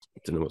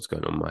Don't know what's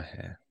going on with my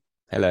hair.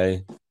 Hello.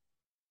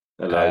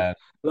 Hello. Uh,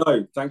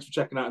 Hello. Thanks for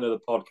checking out another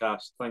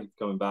podcast. Thank you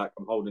for coming back.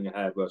 I'm holding a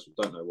hairbrush.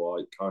 I don't know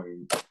why.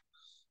 Comb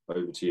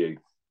over to you.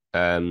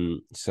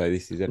 so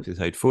this is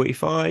episode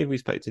 45. We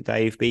spoke to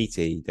Dave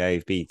Beatty.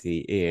 Dave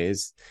Beatty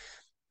is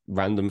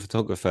random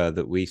photographer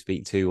that we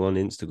speak to on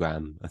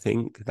Instagram. I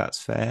think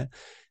that's fair.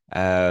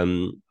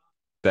 Um,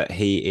 but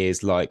he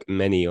is like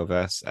many of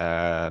us,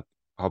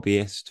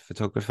 hobbyist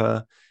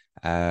photographer.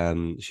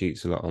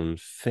 Shoots a lot on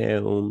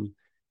film,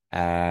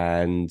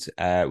 and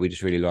we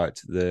just really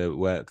liked the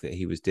work that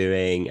he was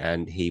doing.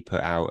 And he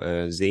put out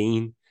a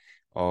zine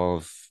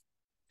of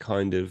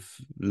kind of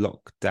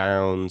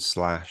lockdown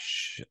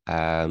slash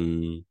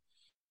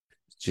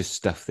just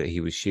stuff that he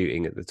was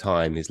shooting at the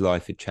time. His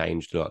life had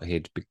changed a lot.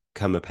 He'd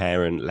become a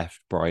parent, left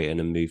Brighton,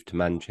 and moved to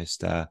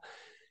Manchester.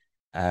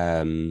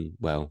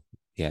 Well,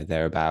 yeah,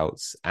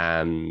 thereabouts,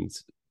 and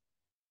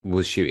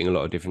was shooting a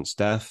lot of different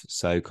stuff.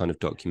 So kind of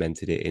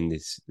documented it in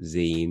this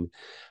zine.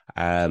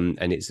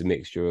 And it's a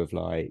mixture of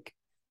like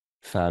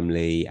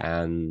family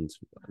and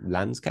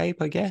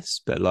landscape, I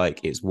guess, but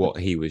like it's what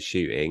he was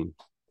shooting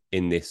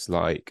in this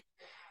like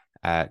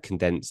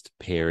condensed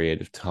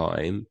period of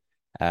time,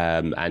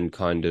 and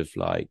kind of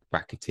like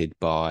bracketed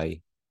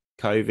by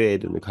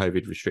COVID and the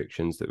COVID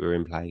restrictions that were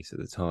in place at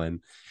the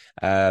time.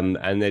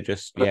 And they're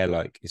just, yeah,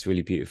 like it's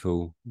really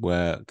beautiful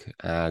work,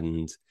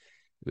 and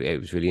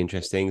it was really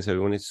interesting. So we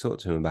wanted to talk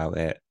to him about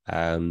it.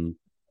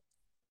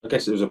 I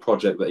guess it was a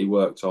project that he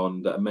worked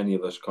on that many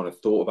of us kind of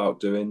thought about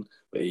doing,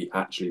 but he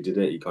actually did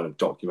it. He kind of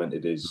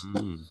documented his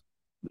Mm.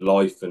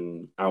 life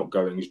and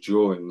outgoings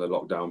during the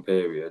lockdown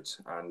period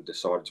and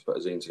decided to put a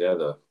zine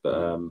together.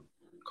 But Mm.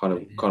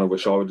 kind of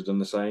wish I would have done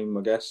the same,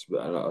 I guess.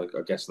 But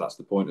I guess that's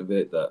the point of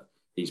it, that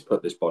he's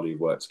put this body of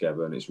work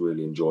together and it's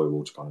really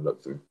enjoyable to kind of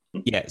look through.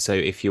 Yeah, so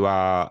if you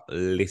are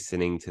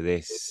listening to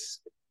this,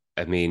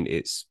 I mean,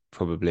 it's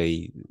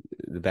probably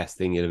the best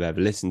thing you'll have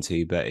ever listened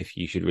to, but if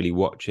you should really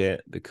watch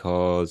it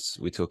because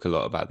we talk a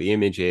lot about the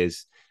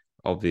images,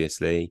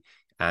 obviously,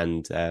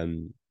 and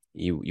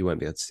you won't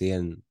be able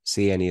to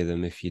see any of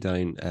them if you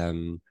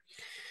don't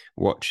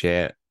watch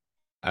it,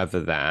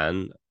 other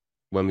than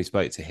when we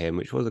spoke to him,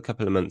 which was a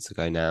couple of months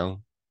ago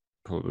now,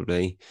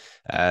 probably.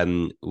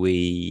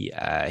 We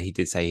He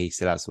did say he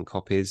still has some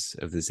copies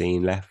of the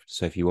zine left,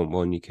 so if you want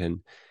one, you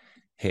can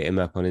hit him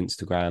up on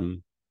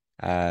Instagram.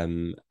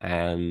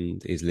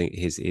 And his link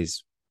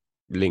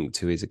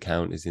to his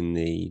account is in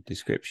the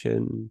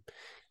description,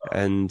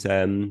 and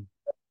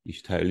you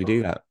should totally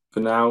do that. For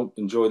now,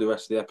 enjoy the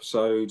rest of the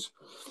episode.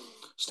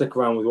 Stick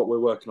around with what we're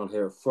working on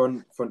here at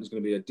Front. Front is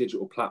going to be a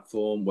digital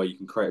platform where you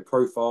can create a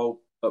profile,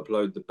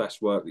 upload the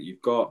best work that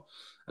you've got,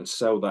 and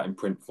sell that in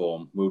print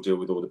form. We'll deal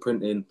with all the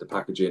printing, the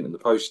packaging, and the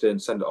posting,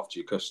 send it off to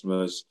your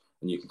customers,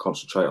 and you can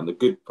concentrate on the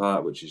good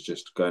part, which is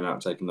just going out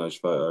and taking those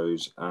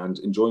photos and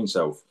enjoying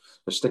yourself.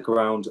 So stick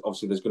around.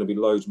 Obviously, there's going to be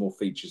loads more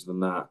features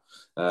than that.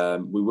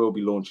 We will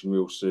be launching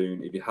real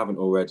soon. If you haven't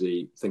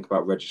already, think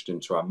about registering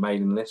to our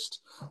mailing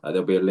list.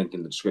 There'll be a link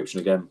in the description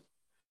again.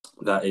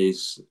 That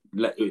is,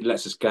 it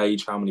lets us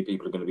gauge how many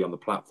people are going to be on the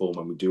platform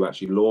when we do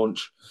actually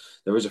launch.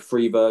 There is a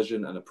free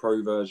version and a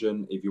pro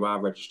version. If you are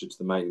registered to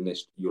the mailing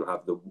list, you'll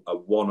have a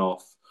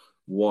one-off,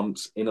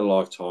 once in a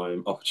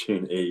lifetime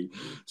opportunity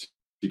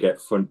to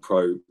get Front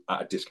Pro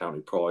at a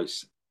discounted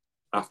price.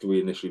 After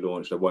we initially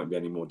launch, there won't be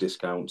any more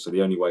discounts. So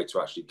the only way to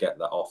actually get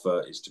that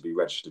offer is to be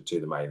registered to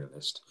the mailing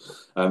list.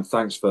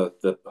 Thanks for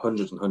the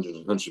hundreds and hundreds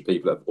and hundreds of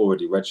people that have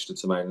already registered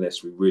to the mailing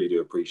list. We really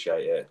do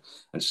appreciate it.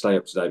 And stay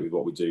up to date with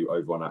what we do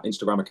over on our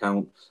Instagram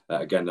account.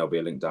 Again, there'll be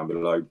a link down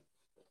below.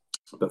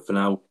 But for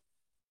now,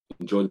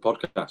 enjoy the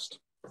podcast.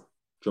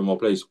 Drum roll,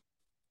 please.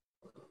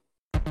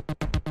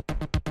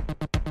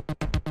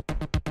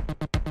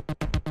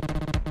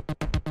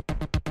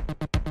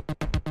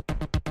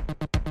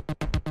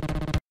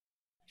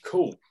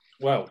 Cool.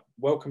 Well,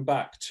 welcome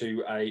back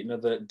to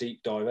another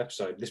deep dive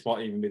episode. This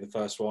might even be the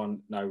first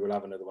one. No, we'll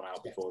have another one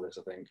out before this,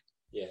 I think.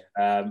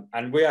 Yeah.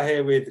 And we are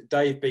here with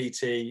Dave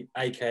Beatty,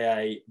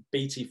 aka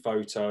Beatty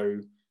Photo,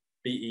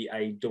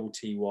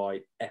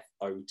 BEATTYFOTO.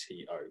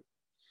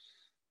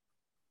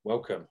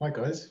 Welcome. Hi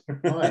guys.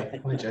 Hi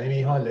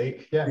Jamie. Hi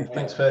Luke. Yeah,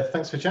 thanks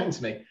for chatting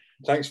to me.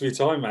 Thanks for your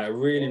time, mate. I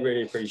really,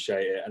 really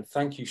appreciate it. And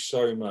thank you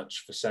so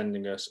much for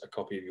sending us a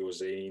copy of your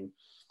zine.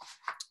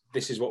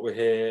 This is what we're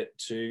here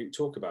to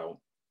talk about.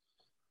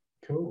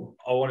 Cool.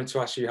 I wanted to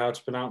ask you how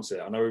to pronounce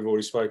it. I know we've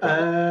already spoken.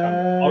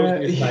 I was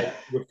going to say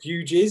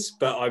refuges,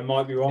 but I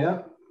might be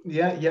wrong.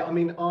 Yeah. I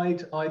mean, I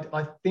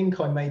think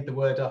I made the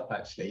word up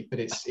actually, but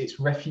it's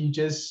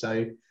refuges.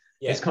 So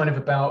it's kind of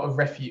about a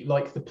refuge,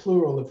 like the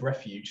plural of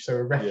refuge. So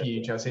a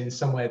refuge, as in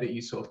somewhere that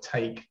you sort of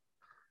take.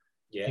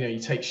 You know, you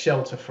take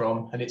shelter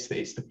from, and it's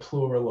the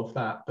plural of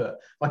that. But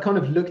I kind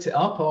of looked it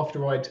up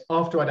after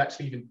I'd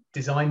actually even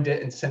designed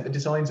it and sent the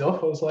designs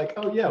off. I was like,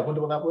 oh yeah, I wonder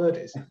what that word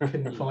is.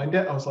 Couldn't find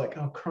it. I was like,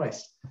 oh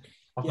Christ,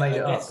 I've made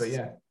it up. But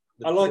yeah,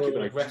 I like it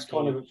though. It's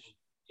kind of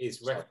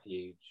is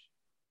refuge.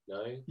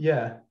 No.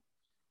 Yeah.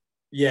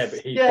 Yeah, but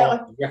he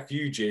found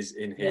refuges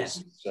in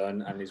his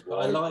son and his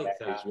wife. I like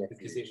that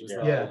because it was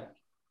like,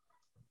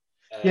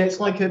 Yeah, it's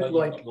like you've got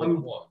more than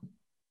I'm. one.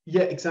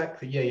 Yeah,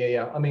 exactly.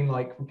 Yeah. I mean,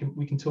 like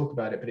we can talk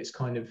about it, but it's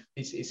kind of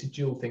it's a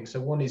dual thing. So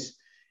one is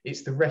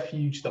it's the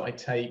refuge that I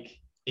take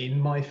in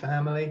my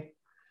family,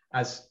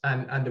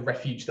 and the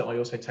refuge that I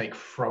also take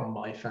from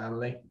my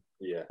family.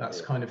 Yeah, That's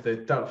kind of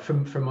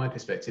from my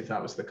perspective,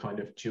 that was the kind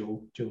of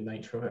dual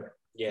nature of it.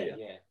 Yeah.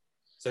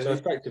 So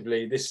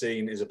effectively, this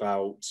scene is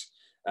about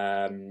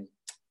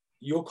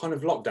your kind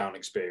of lockdown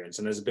experience,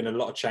 and there's been a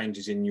lot of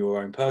changes in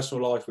your own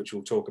personal life, which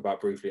we'll talk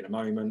about briefly in a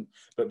moment.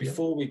 But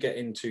before we get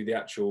into the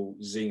actual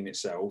zine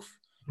itself,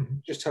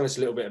 just tell us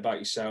a little bit about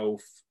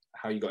yourself,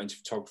 how you got into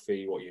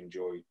photography, what you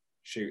enjoy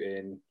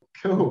shooting.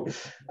 Cool.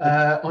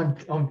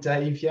 I'm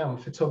Dave. Yeah, I'm a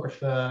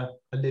photographer.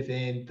 I live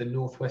in the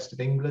northwest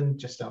of England,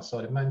 just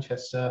outside of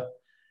Manchester.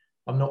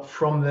 I'm not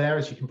from there,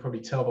 as you can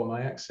probably tell by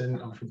my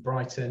accent. I'm from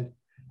Brighton,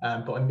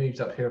 but I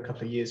moved up here a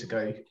couple of years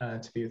ago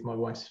to be with my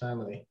wife's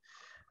family.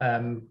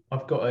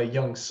 I've got a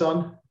young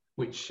son,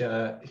 which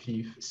if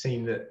you've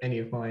seen any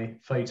of my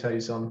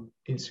photos on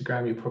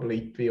Instagram, you'll probably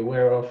be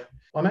aware of.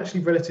 I'm actually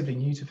relatively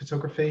new to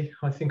photography.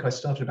 I think I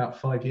started about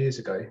 5 years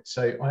ago.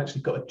 So I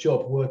actually got a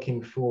job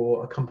working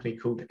for a company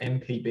called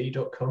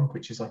mpb.com,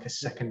 which is like a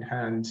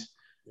second-hand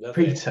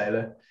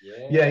retailer.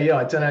 Yeah.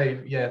 I don't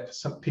know. Yeah,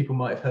 some people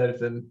might have heard of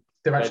them.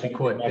 They're actually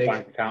quite big. My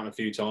bank account a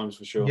few times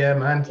for sure. Yeah,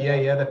 man.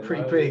 Yeah, they're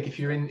pretty big. If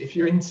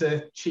you're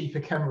into cheaper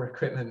camera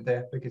equipment,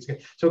 they're good to go.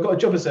 So I got a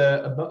job as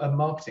a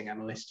marketing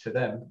analyst for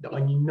them.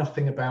 I knew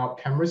nothing about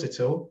cameras at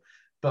all,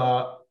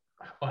 but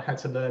I had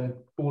to learn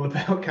all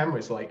about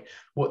cameras, like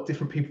what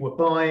different people were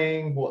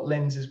buying, what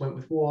lenses went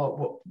with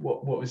what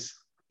was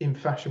in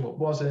fashion, what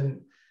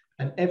wasn't.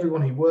 And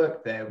everyone who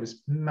worked there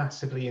was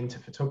massively into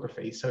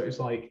photography. So it was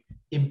like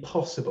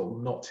impossible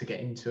not to get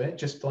into it,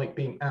 just like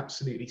being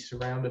absolutely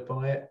surrounded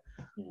by it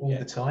all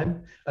the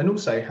time. And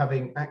also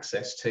having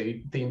access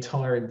to the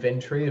entire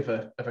inventory of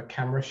a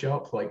camera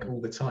shop, like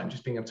all the time,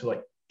 just being able to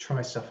like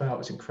try stuff out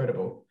was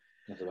incredible.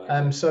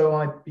 So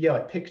I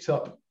picked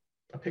up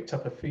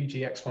a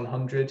Fuji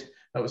X100.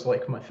 That was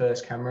like my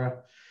first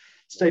camera.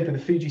 Stayed with the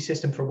Fuji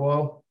system for a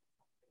while.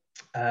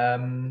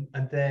 And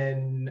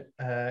then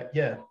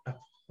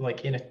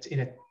like in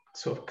a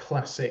sort of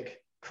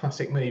classic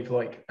move,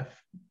 like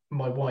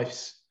my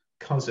wife's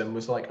cousin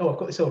was like, "Oh, I've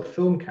got this old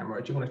film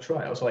camera. Do you want to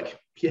try it?" I was like,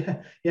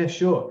 "Yeah,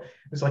 sure."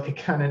 It was like a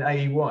Canon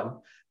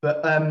AE1.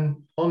 But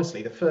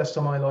honestly, the first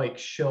time I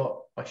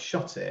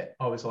shot it,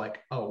 I was like,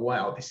 "Oh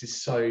wow, this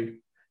is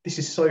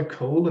so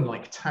cool and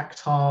like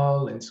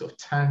tactile and sort of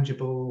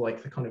tangible,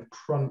 like the kind of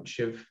crunch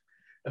of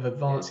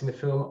advancing the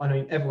film." I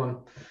mean,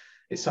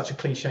 it's such a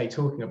cliche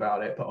talking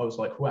about it, but I was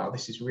like, "Wow,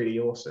 this is really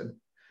awesome."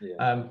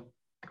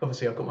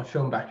 Obviously I got my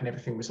film back and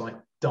everything was like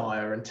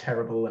dire and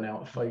terrible and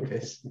out of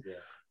focus.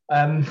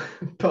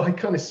 But I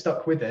kind of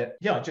stuck with it.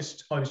 I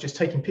was just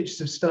taking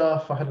pictures of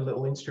stuff. I had a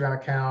little Instagram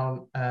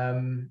account,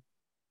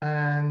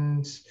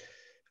 and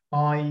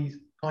I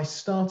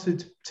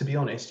started, to be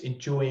honest,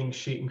 enjoying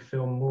shooting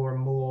film more and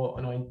more,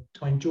 and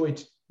I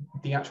enjoyed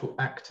the actual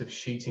act of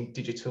shooting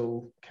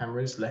digital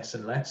cameras less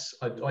and less.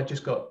 I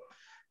just got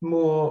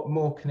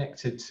more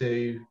connected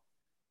to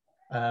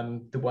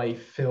the way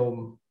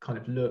film kind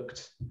of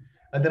looked.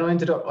 And then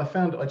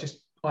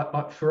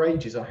for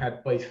ages I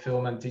had both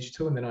film and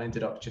digital, and then I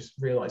ended up just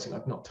realizing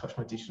I've not touched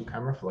my digital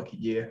camera for like a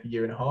year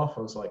and a half.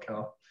 I was like,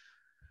 oh,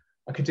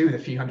 I could do with a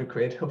few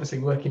 £100. Obviously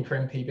working for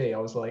MPB, I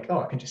was like, oh,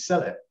 I can just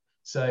sell it.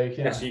 So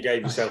yeah. So you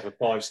gave yourself a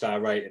 5-star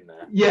rating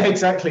there. Yeah,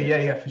 exactly.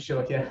 Yeah, for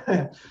sure.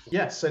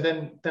 Yeah. So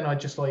then I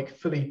just like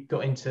fully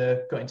got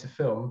into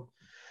film.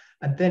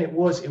 And then it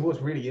was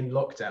really in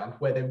lockdown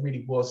where there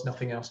really was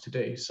nothing else to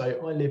do. So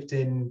I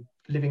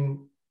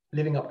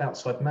living up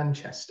outside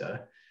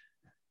Manchester.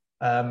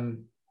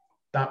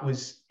 That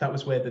was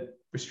where the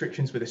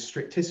restrictions were the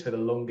strictest for the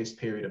longest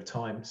period of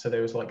time. So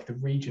there was like the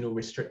regional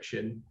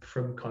restriction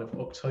from kind of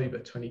October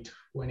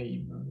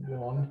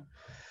 2021.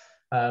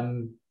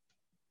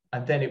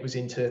 And then when it was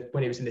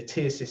in the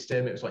tier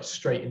system, it was like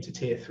straight into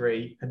tier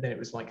 3. And then it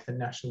was like the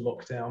national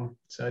lockdown.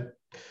 So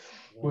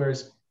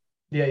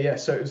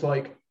so it was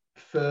like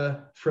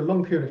for a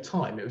long period of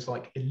time, it was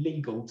like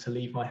illegal to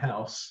leave my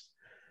house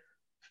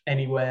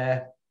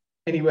anywhere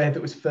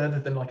that was further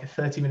than like a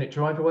 30-minute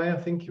drive away. I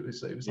think it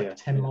was like a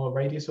 10-mile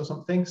radius or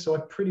something. So I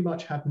pretty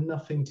much had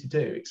nothing to do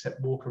except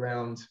walk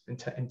around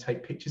and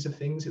take pictures of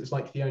things. It was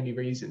like the only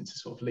reason to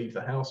sort of leave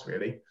the house,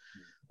 really,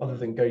 other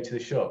than go to the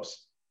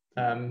shops.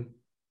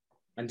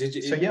 And did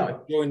you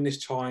during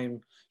this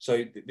time?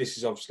 So this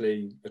is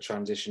obviously a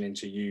transition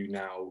into you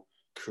now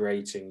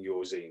creating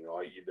your zine,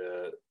 i.e.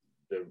 the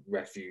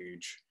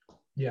Refuge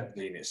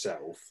zine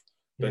itself.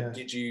 But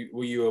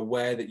were you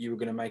aware that you were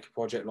going to make a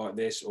project like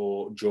this,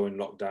 or during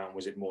lockdown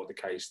was it more the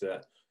case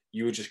that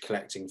you were just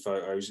collecting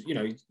photos? You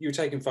know, you were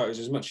taking photos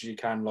as much as you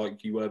can,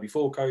 like you were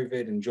before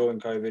COVID and during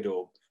COVID,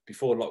 or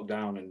before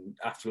lockdown and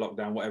after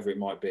lockdown, whatever it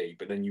might be.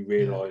 But then you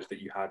realised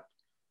that you had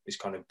this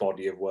kind of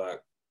body of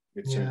work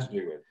with something to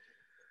do with.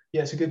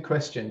 Yeah, it's a good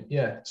question.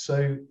 Yeah,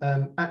 so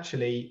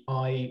actually,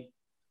 I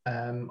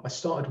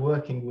started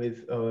working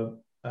with a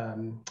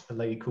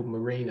lady called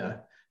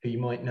Marina, who you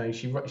might know.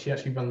 She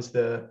actually runs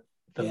the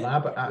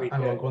lab at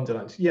Analog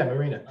Wonderland. Yeah,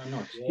 Marina. Oh,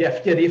 nice. Yeah,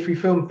 the IFRI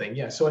film thing.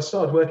 Yeah, so I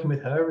started working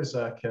with her as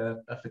like a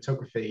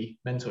photography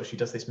mentor. She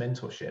does this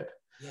mentorship.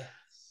 Yeah.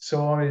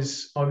 So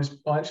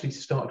I actually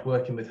started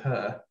working with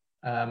her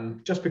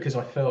just because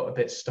I felt a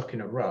bit stuck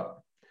in a rut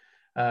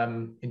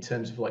in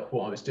terms of like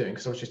what I was doing,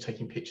 because I was just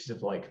taking pictures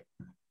of like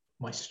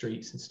my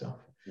streets and stuff.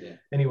 Yeah.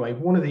 Anyway,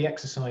 one of the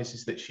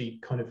exercises that she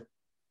kind of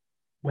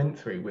went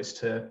through was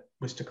to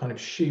kind of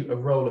shoot a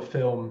roll of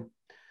film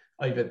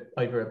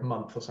over a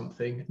month or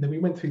something. And then we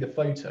went through the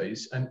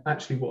photos, and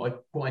actually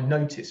what I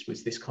noticed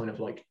was this kind of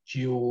like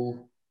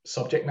dual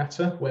subject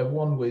matter, where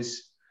one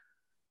was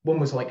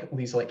like all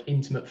these like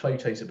intimate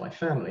photos of my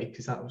family,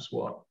 because that was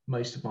what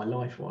most of my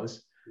life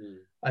was.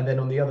 And then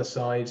on the other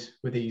side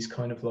were these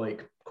kind of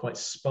like quite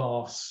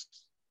sparse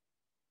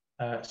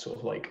sort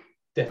of like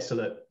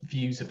desolate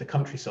views of the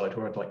countryside,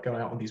 where I'd like go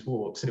out on these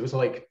walks, and it was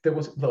like there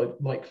was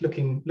like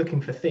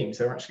looking for themes.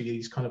 There were actually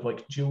these kind of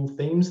like dual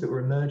themes that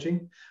were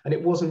emerging, and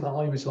it wasn't that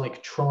I was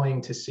like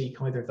trying to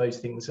seek either of those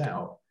things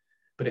out,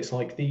 but it's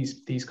like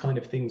these kind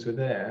of things were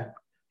there.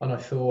 And I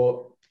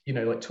thought, you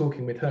know, like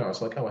talking with her, I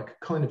was like, oh, I could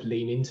kind of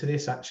lean into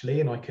this actually,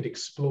 and I could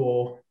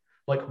explore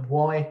like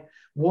why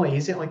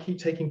is it I keep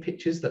taking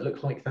pictures that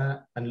look like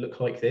that and look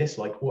like this,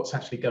 like what's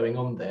actually going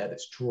on there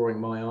that's drawing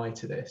my eye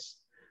to this.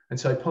 And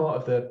so part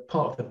of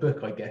the book,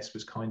 I guess,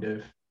 was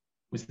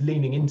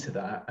leaning into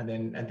that and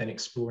then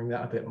exploring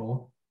that a bit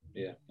more.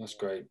 Yeah, that's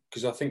great,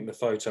 because I think the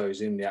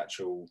photos in the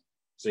actual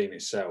zine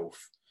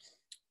itself,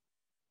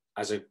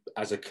 as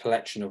a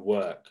collection of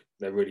work,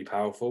 they're really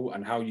powerful.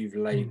 And how you've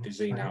laid the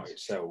zine out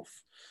itself,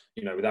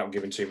 you know, without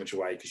giving too much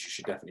away, because you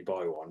should definitely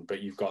buy one.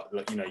 But you've got,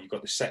 you know, you've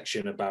got the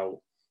section about,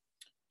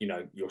 you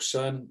know, your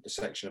son, the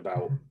section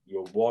about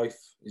your wife.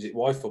 Is it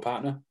wife or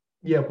partner?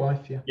 Yeah,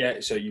 wife, yeah. Yeah,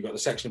 so you've got the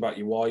section about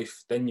your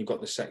wife, then you've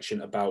got the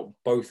section about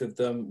both of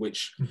them,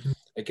 which,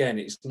 again,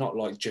 it's not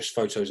like just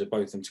photos of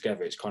both of them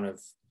together. It's kind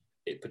of,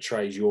 it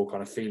portrays your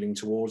kind of feeling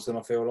towards them,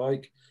 I feel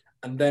like.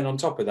 And then on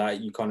top of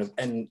that, you kind of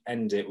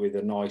end it with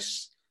a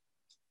nice,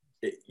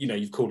 you know,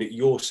 you've called it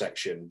your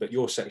section, but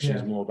your section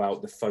is more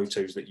about the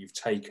photos that you've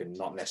taken,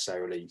 not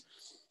necessarily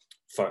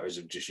photos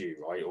of just you,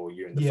 right? Or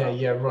you and the family.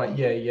 Yeah, right.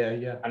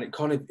 Yeah. And it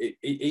kind of,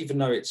 even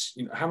though it's,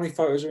 you know, how many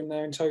photos are in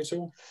there in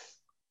total?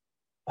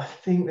 I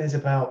think there's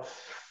about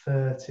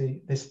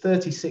 30. There's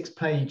 36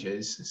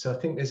 pages, so I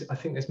think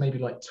there's maybe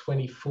like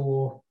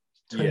 24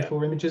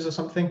 images or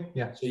something.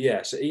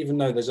 Yeah. So even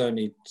though there's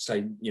only,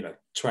 say, you know,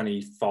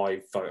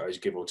 25 photos,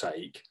 give or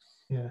take,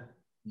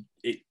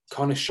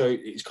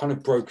 it's kind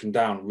of broken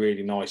down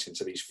really nice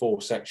into these 4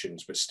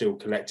 sections, but still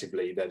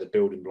collectively they're the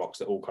building blocks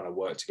that all kind of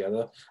work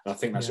together. And I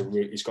think that's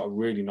it's got a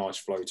really nice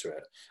flow to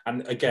it.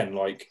 And again,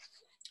 like,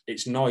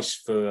 it's nice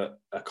for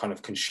a kind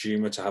of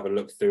consumer to have a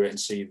look through it and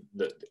see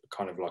that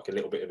kind of like a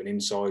little bit of an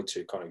insight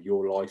to kind of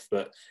your life,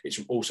 but it's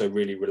also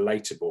really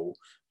relatable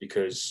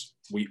because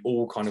we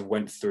all kind of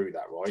went through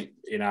that, right?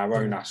 In our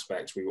own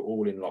aspects, we were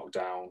all in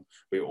lockdown.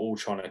 We were all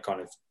trying to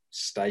kind of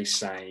stay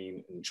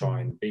sane and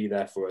try and be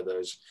there for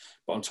others.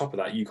 But on top of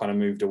that, you kind of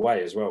moved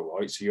away as well,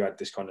 right? So you had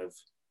this kind of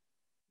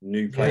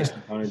new place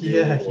to kind of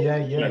Yeah.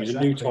 It was a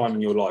new time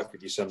in your life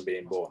with your son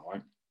being born,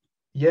 right?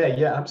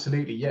 Yeah,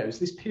 absolutely. Yeah, it was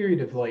this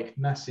period of like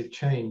massive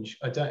change.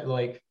 I don't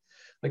like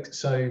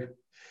so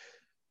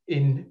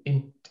in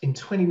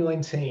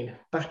 2019,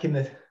 back in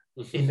the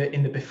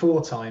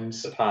before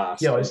times, the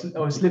past. yeah, I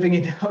was living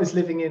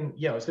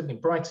in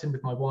Brighton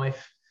with my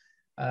wife,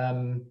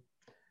 and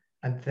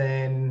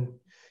then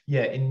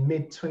in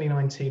mid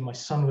 2019 my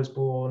son was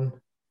born,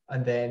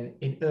 and then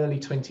in early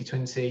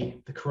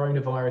 2020 the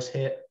coronavirus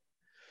hit.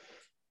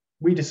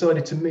 We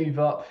decided to move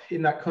up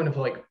in that kind of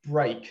like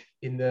break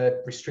in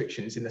the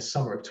restrictions in the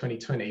summer of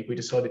 2020. We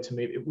decided to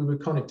move. We were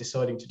kind of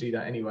deciding to do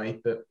that anyway,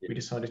 but we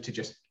decided to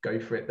just go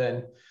for it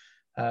then,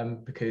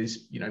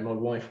 because, you know, my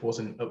wife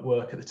wasn't at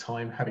work at the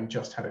time, having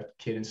just had a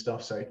kid and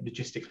stuff. So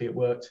logistically it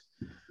worked.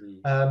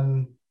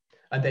 And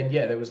then,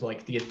 there was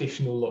like the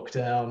additional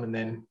lockdown, and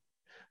then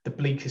the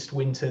bleakest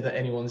winter that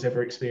anyone's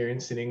ever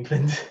experienced in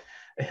England.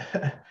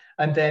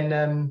 And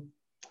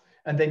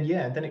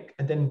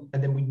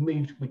then we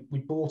moved. We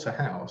bought a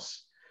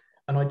house,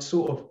 and I'd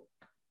sort of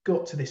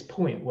got to this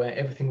point where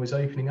everything was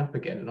opening up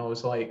again, and I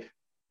was like,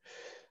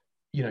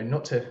 you know,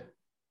 not to.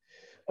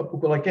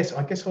 Well, I guess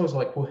I was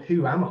like, well,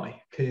 who am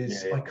I?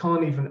 Because I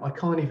can't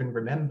even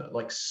remember.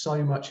 Like,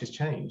 so much has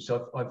changed.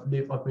 I've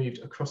moved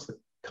across the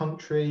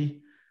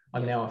country.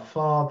 I'm now a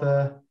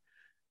father.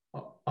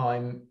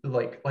 I'm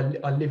like,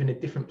 I live in a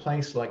different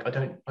place. Like, I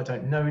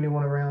don't know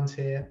anyone around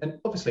here, and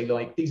obviously,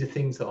 like, these are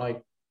things that I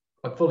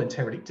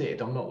voluntarily did.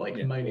 I'm not like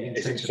moaning in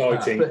it's terms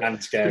exciting of that,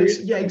 and scary.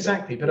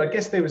 Exactly. But I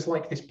guess there was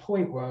like this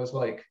point where I was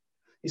like,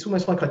 it's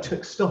almost like I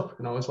took stock,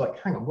 and I was like,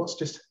 hang on, what's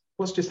just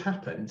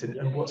happened,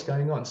 and what's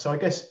going on? So I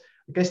guess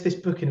this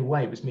book in a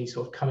way was me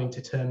sort of coming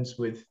to terms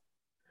with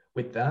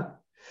that.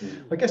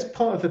 I guess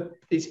part of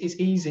it's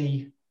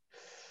easy,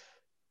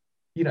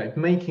 you know,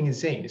 making a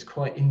zine is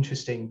quite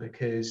interesting,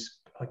 because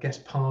I guess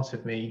part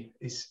of me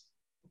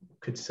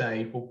could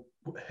say, well,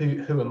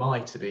 who am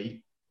I to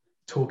be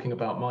talking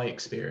about my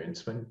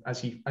experience when,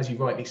 as you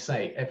rightly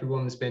say,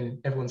 everyone's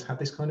had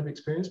this kind of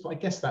experience. But I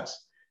guess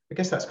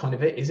that's kind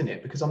of it, isn't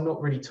it? Because I'm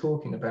not really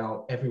talking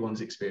about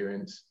everyone's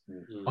experience.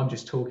 I'm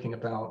just talking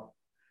about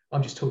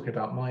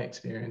my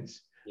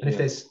experience. And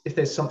if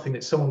there's something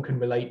that someone can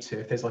relate to,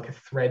 if there's like a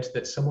thread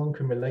that someone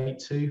can relate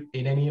to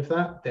in any of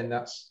that, then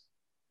that's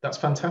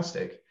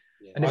fantastic.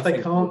 And if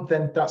they can't,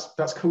 then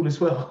that's cool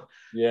as well.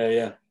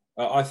 Yeah.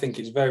 I think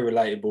it's very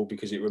relatable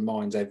because it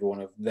reminds everyone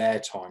of their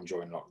time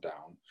during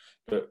lockdown.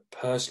 But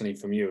personally,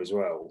 from you as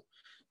well,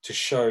 to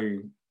show,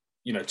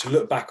 to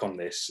look back on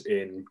this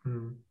in,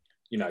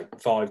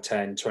 5,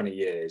 10, 20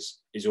 years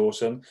is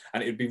awesome.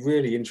 And it would be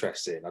really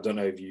interesting. I don't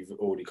know if you've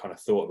already kind of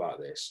thought about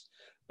this,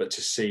 but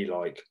to see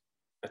like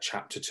a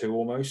chapter 2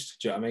 almost.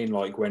 Do you know what I mean?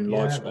 Like when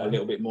life's got a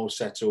little bit more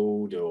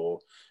settled, or,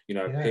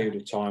 a period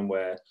of time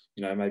where,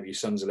 maybe your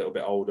son's a little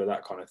bit older,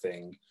 that kind of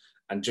thing.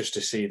 And just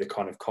to see the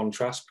kind of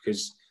contrast,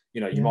 because,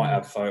 you might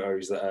have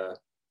photos that are,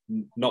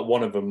 not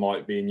one of them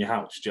might be in your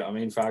house, do you know what I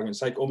mean, for argument's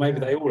sake, or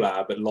maybe they all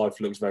are, but life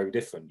looks very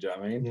different, do you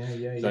know what I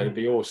mean? So it'd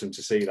be awesome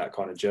to see that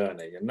kind of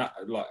journey. And that,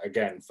 like,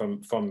 again,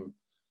 from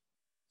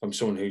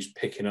someone who's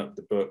picking up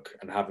the book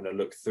and having a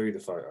look through the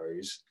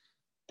photos,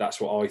 that's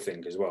what I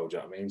think as well, do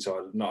you know what I mean?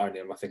 So not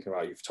only am I thinking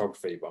about your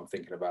photography, but I'm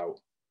thinking about,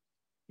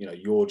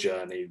 your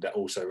journey that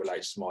also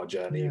relates to my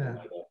journey, even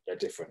though they're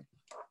different.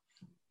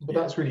 Well,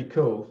 that's really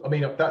cool. I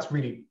mean, that's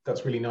really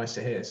nice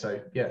to hear. So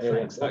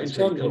thanks. Like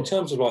in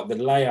terms of like the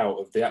layout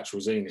of the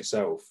actual zine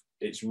itself,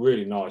 it's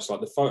really nice.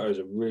 Like the photos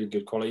are really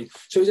good quality.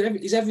 So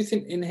is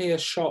everything in here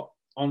shot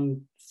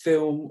on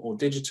film or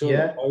digital?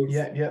 Yeah.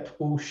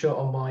 All shot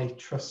on my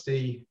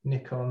trusty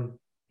Nikon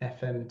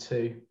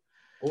FM2.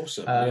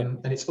 Awesome.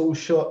 And it's all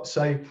shot.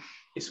 So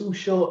it's all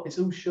shot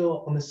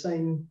on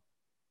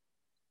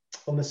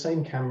the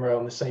same camera,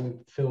 on the same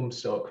film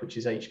stock, which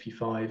is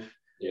HP5.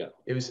 Yeah,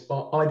 it was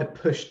either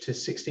pushed to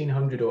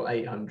 1600 or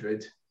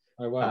 800.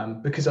 Oh wow!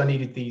 Because I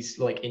needed these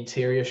like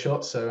interior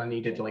shots, so I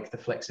needed like the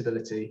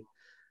flexibility.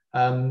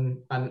 And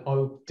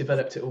I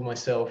developed it all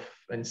myself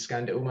and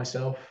scanned it all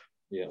myself.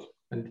 Yeah,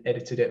 and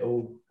edited it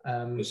all.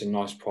 It's a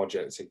nice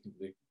project to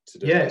do.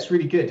 Yeah, it's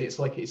really good. It's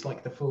like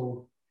the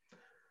full.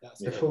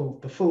 The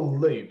full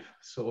loop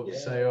sort of.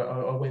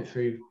 So I went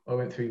through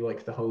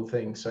like the whole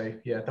thing. So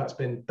yeah,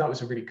 that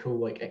was a really cool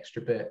like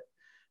extra bit.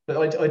 But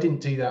I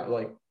didn't do that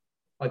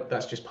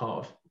that's just part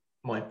of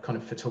my kind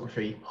of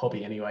photography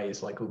hobby anyway,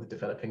 is like all the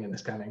developing and the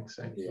scanning.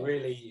 So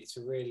it's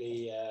a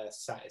really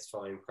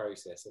satisfying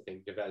process, I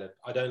think.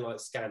 I don't like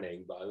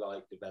scanning, but I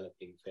like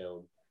developing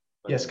film.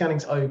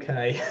 Scanning's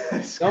okay.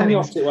 I'm the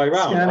opposite way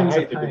around. I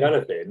hate the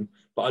developing,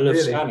 but I love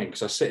scanning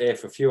because I sit here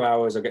for a few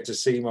hours, I get to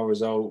see my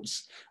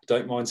results. I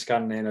don't mind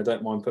scanning, I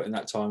don't mind putting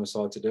that time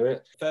aside to do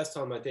it. First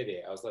time I did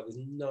it, I was like, there's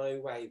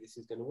no way this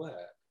is going to work.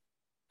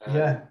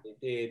 It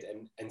did,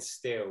 and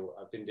still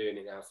I've been doing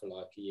it now for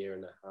like a year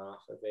and a half,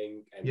 I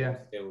think, and I'm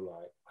still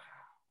like, wow.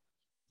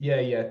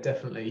 Yeah,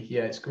 definitely.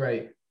 Yeah, it's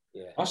great.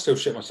 Yeah, I still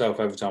shit myself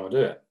every time I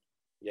do it.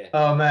 Yeah.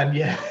 Oh man,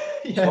 yeah.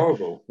 It's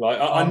horrible. Like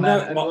I'm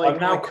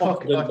now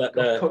confident that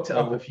I've cocked it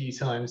up a few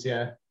times.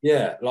 Yeah.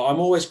 Yeah, like I'm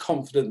always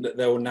confident that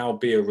there will now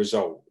be a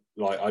result.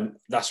 Like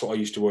that's what I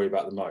used to worry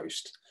about the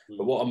most.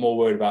 But what I'm more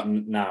worried about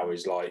now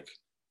is like,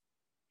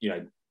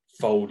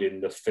 folding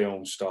the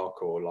film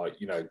stock, or like, do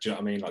you know what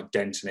I mean? Like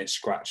denting it,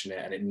 scratching it,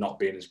 and it not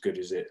being as good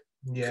as it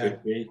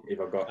could be if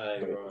I got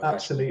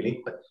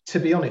absolutely. But to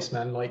be honest,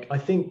 man, like I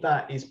think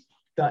that is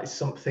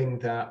something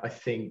that I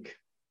think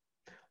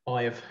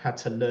I have had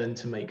to learn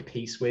to make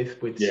peace with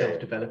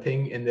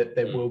self-developing, in that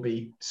there will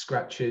be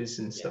scratches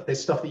and stuff.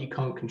 There's stuff that you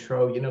can't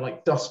control,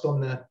 like dust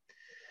on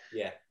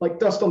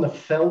the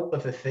felt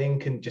of the thing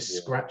can just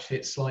scratch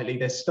it slightly.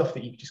 There's stuff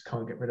that you just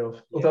can't get rid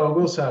of. Although I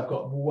will say I've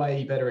got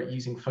way better at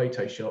using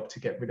Photoshop to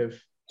get rid of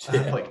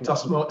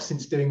dust marks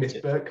since doing this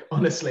book.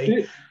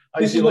 Honestly,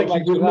 you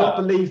would not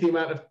believe the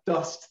amount of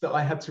dust that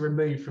I had to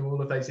remove from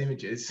all of those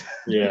images.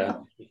 Yeah.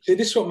 See,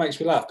 this is what makes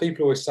me laugh.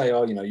 People always say,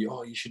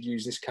 you should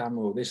use this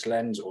camera or this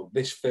lens or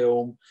this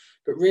film.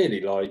 But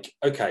really, like,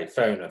 okay,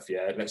 fair enough.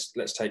 Yeah, let's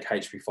take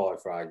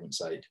HP5 for argument's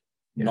sake.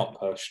 Not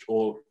pushed,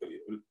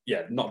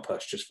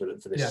 just for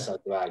this sake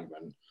of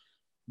argument.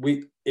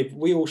 If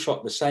we all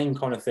shot the same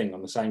kind of thing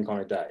on the same kind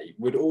of day,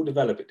 we'd all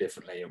develop it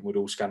differently and we'd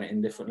all scan it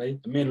in differently.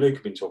 And me and Luke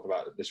have been talking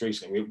about this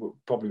recently. We'll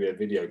probably be a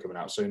video coming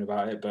out soon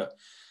about it, but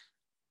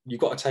you've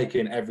got to take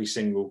in every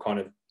single kind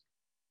of,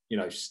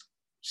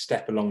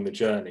 step along the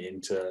journey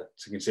into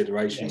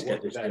consideration to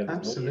get this.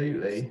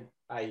 Absolutely.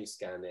 How you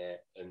scan it,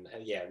 and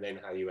then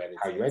how you edit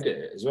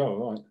it as well,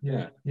 right?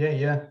 Yeah.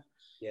 Anyway.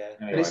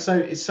 And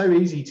it's so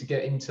easy to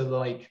get into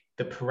like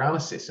the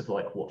paralysis of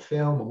like what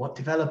film and what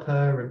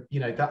developer,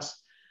 and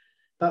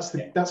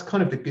that's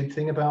kind of the good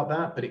thing about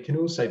that. But it can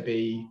also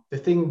be the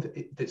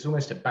thing that's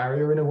almost a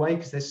barrier in a way,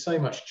 because there's so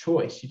much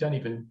choice. You don't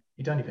even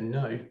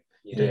know.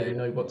 You don't even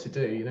know what to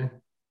do.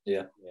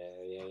 Yeah.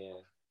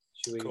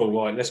 Cool.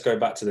 Right. Let's go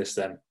back to this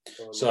then.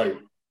 So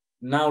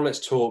now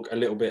let's talk a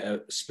little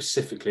bit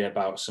specifically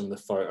about some of the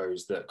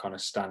photos that kind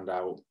of stand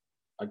out,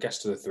 I guess,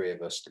 to the three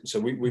of us.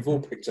 So we've all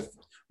picked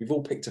we've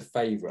all picked a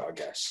favourite, I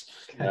guess.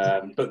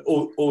 Okay. But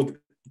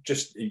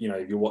just, you know,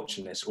 if you're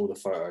watching this, all the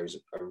photos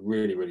are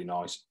really, really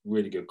nice,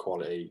 really good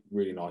quality,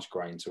 really nice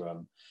grain to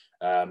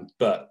them.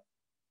 But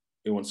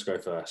who wants to go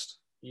first?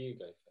 You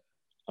go first.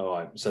 All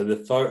right. So the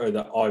photo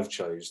that I've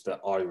chose that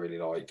I really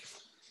like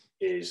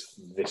is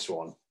this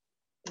one.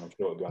 I'm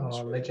sure it'll go on the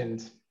screen.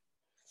 Legend.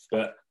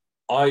 But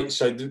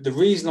the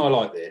reason I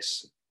like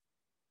this,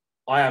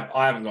 I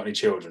haven't got any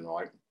children,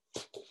 right?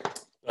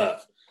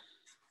 But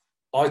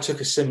I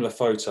took a similar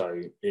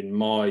photo in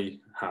my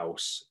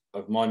house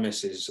of my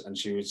missus, and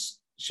she was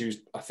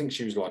I think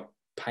she was like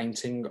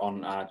painting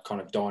on our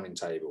kind of dining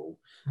table,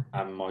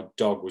 and my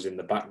dog was in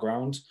the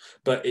background.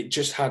 But it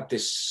just had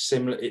this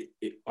similar.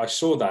 I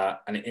saw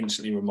that, and it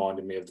instantly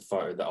reminded me of the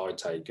photo that I'd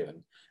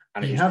taken.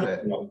 And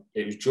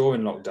it was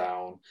during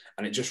lockdown,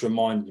 and it just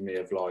reminded me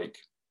of, like,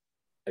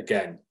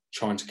 again,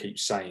 trying to keep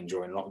sane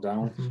during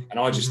lockdown. And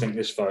I just think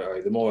this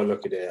photo, the more I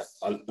look at it,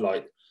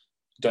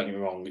 don't get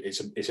me wrong,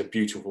 it's a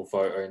beautiful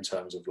photo in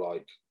terms of,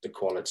 like, the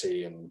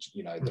quality and,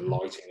 you know, the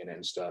lighting in it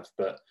and stuff.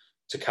 But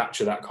to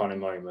capture that kind of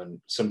moment,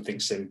 something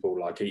simple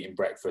like eating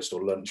breakfast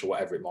or lunch or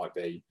whatever it might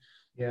be,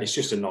 it's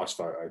just a nice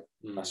photo.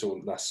 That's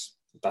all. That's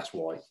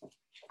why.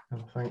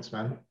 Oh, thanks,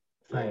 man.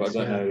 Thanks.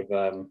 But I don't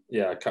know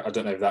if I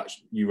don't know if that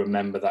you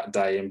remember that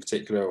day in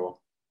particular, or.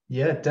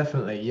 Yeah,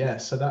 definitely. Yeah.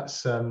 So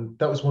that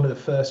was one of the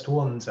first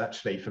ones,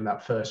 actually, from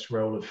that first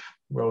roll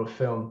of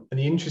film. And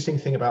the interesting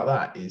thing about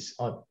that is,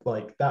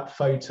 that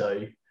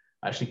photo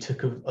actually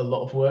took a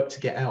lot of work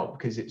to get out,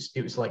 because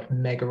it was like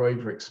mega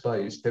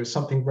overexposed. There was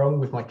something wrong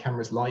with my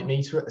camera's light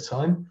meter at the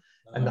time,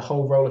 and the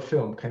whole roll of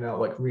film came out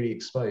like really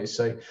exposed.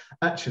 So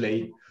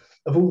actually,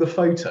 of all the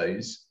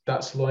photos,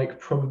 that's like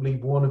probably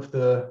one of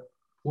the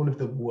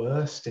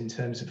worst in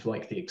terms of,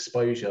 like, the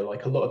exposure.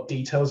 Like, a lot of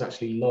details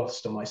actually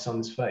lost on my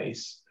son's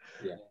face.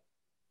 Yeah.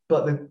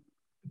 But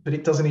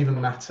it doesn't even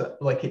matter.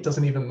 Like, it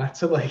doesn't even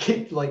matter.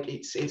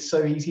 It's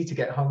so easy to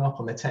get hung up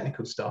on the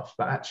technical stuff.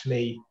 But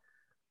actually,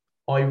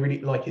 I really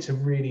like,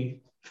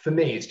 for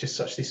me, it's just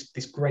such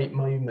this great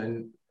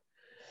moment.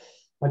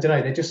 I don't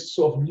know, they're just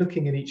sort of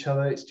looking at each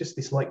other. It's just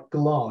this, like,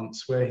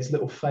 glance where his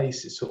little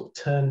face is sort of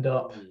turned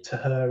up to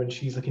her and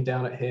she's looking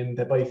down at him.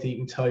 They're both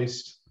eating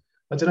toast.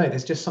 I don't know,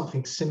 there's just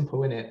something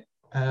simple in it.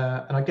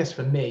 And I guess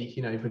for me,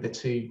 you know, with the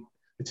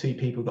two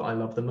people that I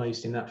love the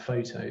most in that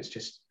photo, it's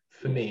just,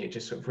 for me, it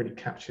just sort of really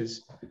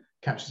captures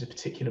a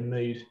particular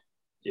mood.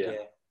 Yeah.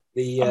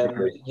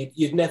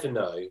 You'd never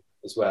know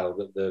as well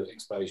that the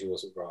exposure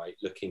wasn't right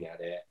looking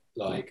at it.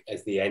 Like,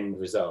 as the end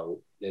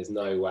result, there's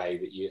no way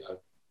that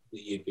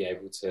you'd be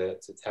able to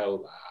tell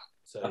that.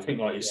 So I think,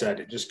 like you said,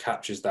 it just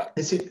captures that.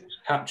 It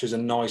captures a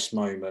nice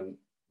moment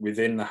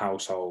within the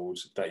household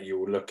that you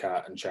will look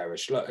at and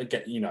cherish. Like,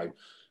 again, you know,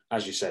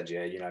 as you said,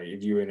 yeah, you know,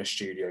 if you're in a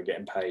studio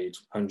getting paid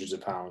hundreds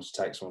of pounds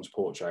to take someone's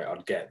portrait,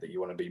 I'd get that you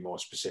want to be more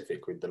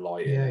specific with the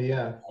lighting,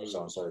 and so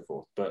on and so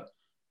forth. But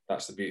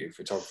that's the beauty of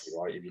photography,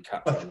 right? If you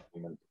capture a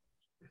moment.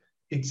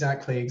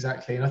 Exactly.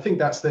 And I think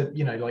that's the,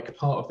 you know, like,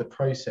 part of the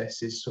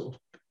process is sort of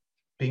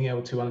being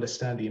able to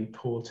understand the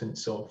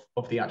importance of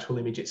the actual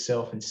image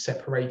itself, and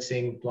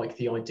separating, like,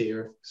 the idea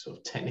of sort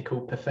of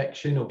technical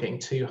perfection or getting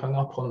too hung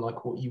up on,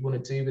 like, what you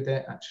want to do with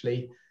it.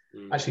 Actually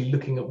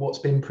looking at what's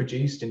been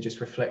produced and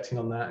just reflecting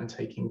on that and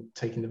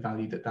taking the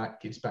value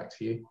that gives back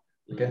to you,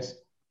 I guess.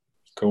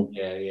 Cool.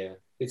 Yeah.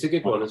 It's a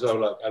good one as well.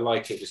 Like, I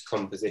like it just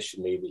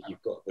compositionally, that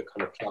you've got the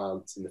kind of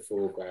plants in the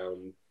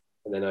foreground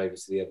and then over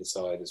to the other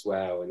side as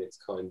well. And it's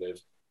kind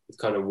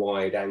of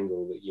wide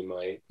angle that you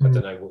might, I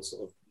don't know what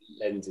sort of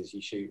lenses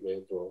you shoot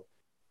with or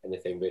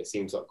anything, but it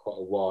seems like quite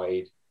a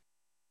wide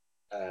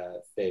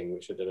thing,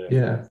 which I don't know.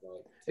 Yeah.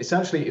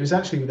 It was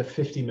actually with a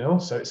 50mm,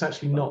 so it's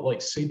actually not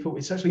like super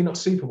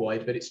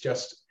wide, but it's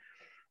just,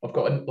 I've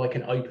got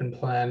an open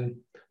plan,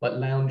 like,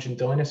 lounge and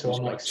diner, so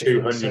I'm like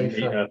 200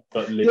 meter,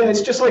 yeah,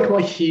 it's just like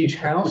my huge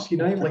house, you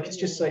know, like, it's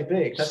just so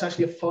big. That's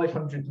actually a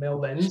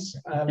 500mm lens.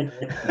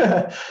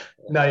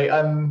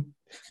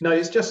 No,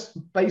 it's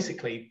just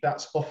basically,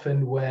 that's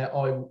often where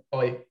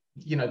I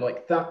you know,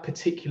 like, that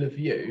particular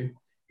view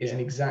is an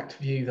exact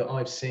view that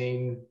I've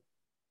seen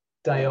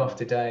day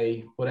after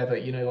day, whatever,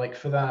 you know, like,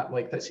 for that,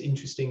 like, that's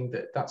interesting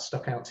that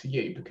stuck out to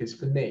you, because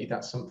for me,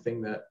 that's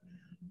something that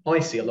I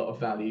see a lot of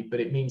value,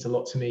 but it means a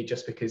lot to me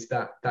just because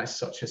that's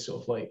such a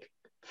sort of, like,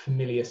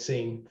 familiar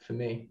scene for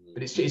me.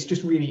 But it's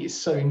just really, it's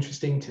so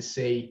interesting to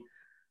see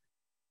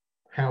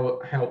how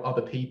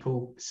other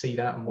people see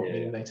that and what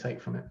meaning they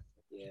take from it.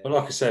 Well,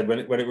 like I said, when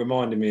it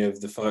reminded me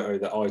of the photo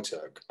that I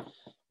took,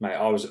 mate,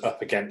 I was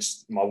up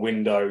against my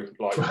window,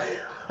 like.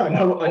 I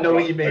know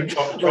what you mean.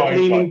 Like,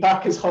 leaning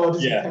back as hard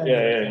as you can.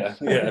 Yeah.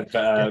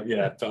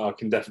 But I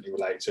can definitely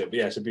relate to it. But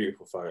yeah, it's a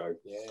beautiful photo.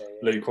 Yeah.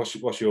 Luke,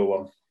 what's your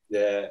one?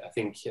 Yeah, I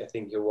think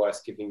your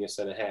wife's giving your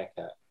son a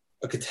haircut.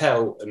 I could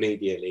tell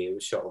immediately it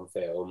was shot on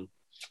film,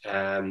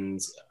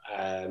 and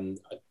I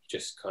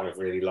just kind of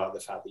really like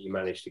the fact that you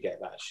managed to get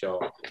that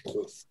shot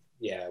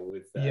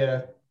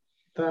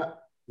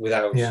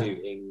without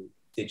shooting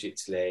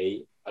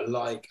digitally.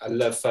 I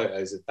love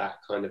photos of that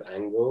kind of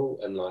angle,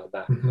 and like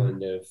that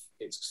kind of,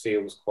 it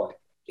feels quite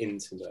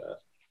intimate.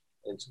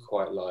 It's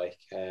quite like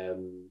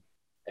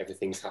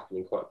everything's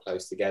happening quite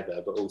close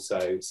together, but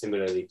also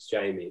similarly to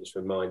Jamie, it's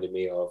reminded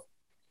me of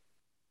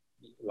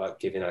like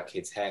giving our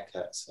kids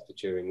haircuts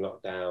during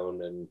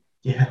lockdown and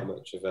how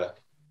much of a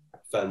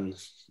fun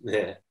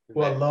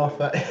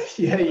laugh at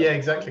yeah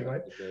exactly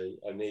right.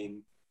 I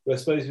mean, I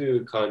suppose we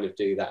would kind of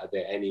do that a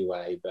bit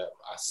anyway, but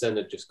our son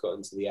had just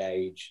gotten to the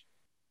age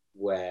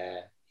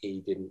where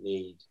he didn't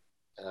need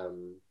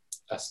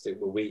us to,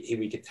 well,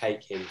 we could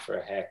take him for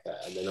a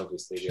haircut, and then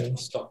obviously we had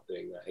to stop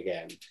doing that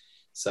again.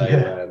 So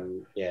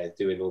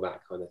doing all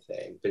that kind of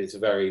thing. But it's a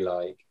very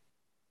like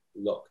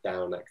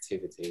lockdown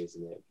activity,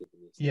 isn't it?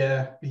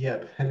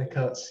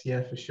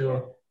 Haircuts, for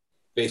sure.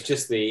 But it's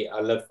just I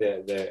love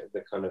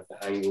the kind of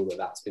the angle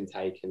that's been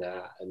taken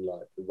at, and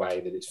like the way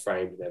that it's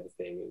framed and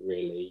everything.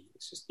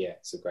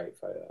 It's a great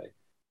photo.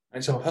 And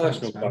it's a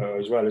personal photo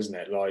as well, isn't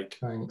it? Like,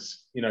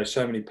 thanks. You know,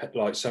 so many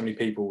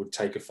people would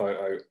take a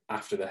photo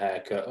after the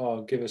haircut.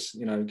 Oh, give us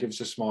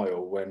a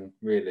smile, when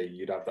really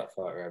you'd have that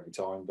photo every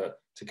time. But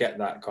to get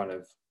that kind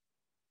of,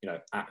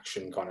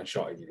 action kind of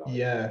shot, if you like.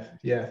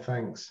 Yeah,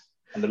 thanks.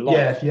 And the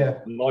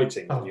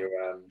lighting on your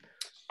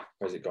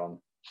where's it gone?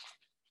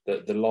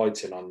 The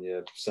lighting on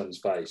your son's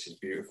face is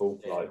beautiful.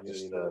 Like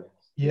just and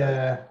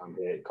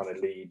it kind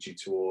of leads you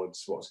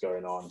towards what's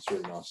going on. It's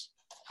really nice.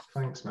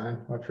 Thanks,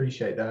 man. I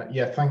appreciate that.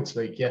 Yeah, thanks,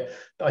 Luke. Yeah,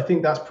 I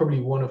think that's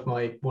probably one of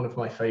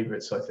my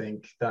favorites. I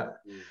think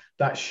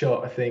that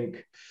shot. I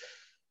think,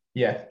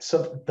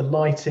 so the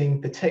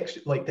lighting, the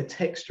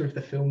texture of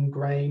the film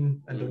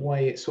grain, and the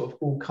way it sort of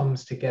all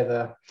comes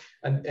together,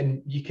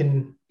 and you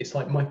can. It's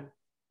like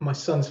my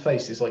son's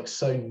face is like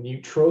so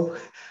neutral,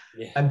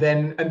 and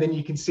then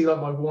you can see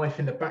like my wife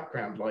in the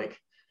background, like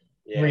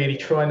really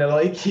trying to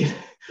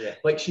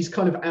like she's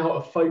kind of out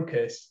of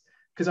focus.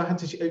 Because I had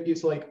to,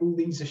 it's like all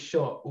these are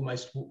shot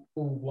almost all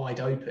wide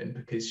open,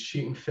 because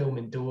shooting film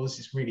indoors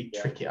is really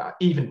tricky.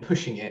 Even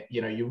pushing it,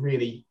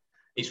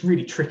 it's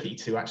really tricky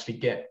to actually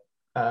get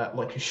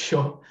like a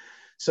shot.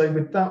 So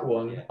with that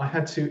one, I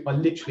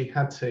literally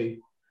had to,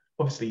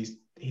 obviously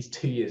he's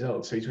 2 years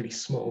old, so he's really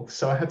small.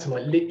 So I had to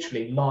like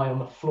literally lie on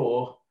the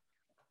floor,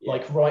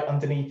 like right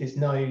underneath his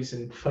nose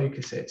and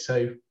focus it.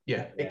 So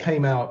it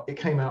came out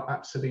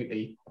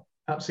absolutely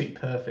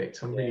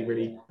perfect. I'm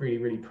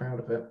really proud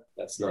of it.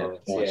 That's nice.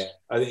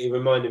 I think it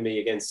reminded me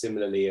again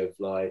similarly of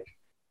like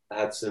I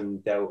had some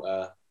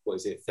Delta,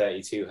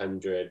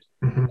 3200.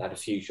 I had a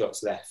few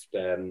shots left,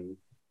 and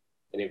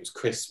it was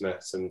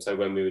Christmas, and so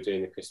when we were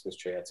doing the Christmas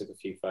tree, I took a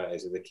few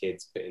photos of the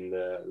kids putting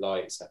the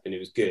lights up, and it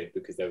was good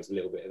because there was a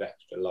little bit of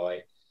extra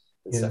light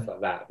and stuff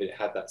like that. But it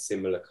had that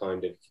similar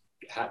kind of,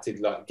 had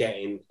to like get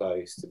in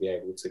close to be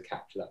able to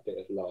capture that bit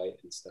of light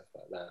and stuff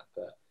like that.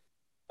 But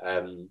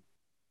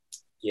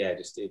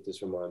it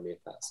just reminded me of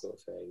that sort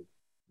of thing.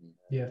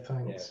 Yeah,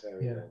 thanks.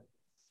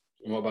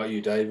 And what about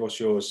you, Dave? What's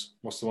yours?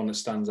 What's the one that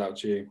stands out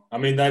to you? I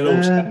mean, they'll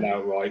all stand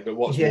out, right? But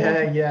what's one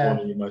of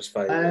your most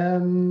favourite?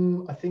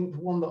 I think the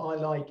one that I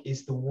like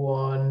is the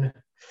one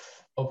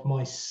of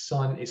my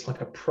son. It's like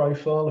a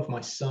profile of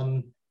my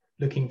son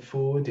looking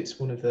forward. It's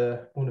one of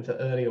the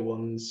earlier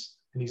ones,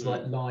 and he's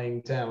like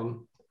lying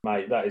down.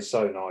 Mate, that is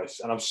so nice,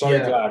 and I'm so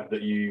glad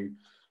that you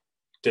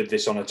did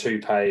this on a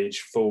 2-page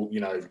full,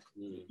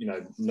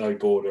 no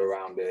border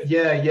around it.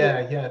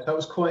 Yeah. That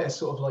was quite a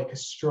sort of like a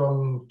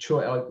strong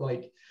choice.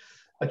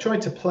 I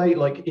tried to play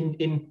like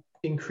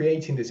in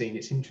creating the zine.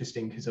 It's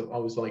interesting because I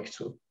was like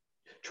sort of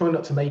trying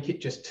not to make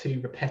it just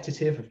too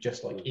repetitive of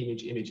just like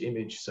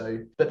image. So,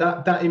 but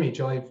that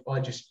image I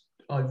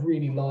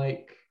really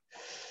like.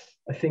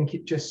 I think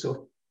it just sort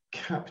of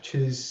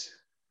captures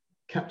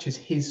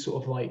his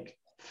sort of like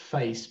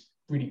face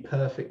really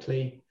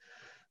perfectly.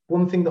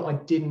 One thing that I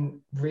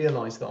didn't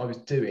realize that I was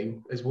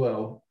doing as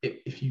well,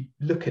 if you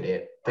look at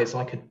it,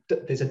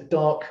 there's a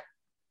dark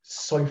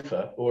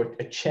sofa or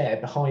a chair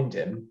behind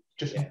him,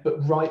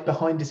 but right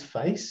behind his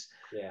face.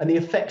 And the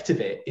effect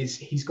of it is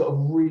he's got a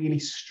really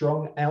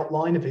strong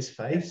outline of his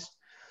face.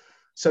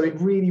 So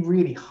it really,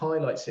 really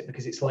highlights it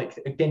because it's like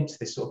against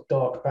this sort of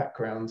dark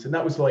background. And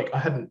that was like, I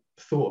hadn't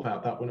thought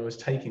about that when I was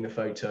taking the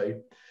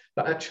photo,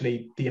 but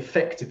actually the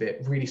effect of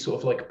it really sort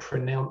of like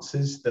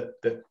pronounces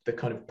the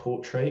kind of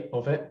portrait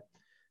of it.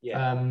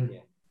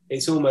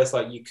 It's almost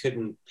like you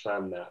couldn't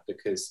plan that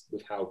because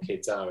with how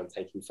kids are and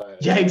taking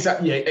photos.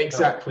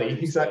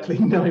 Exactly.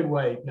 No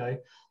way, no.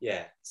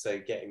 So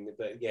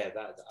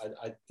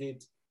I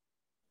did.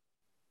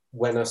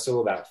 When I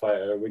saw that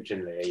photo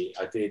originally,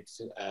 I did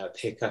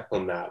pick up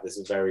on that. There's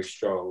a very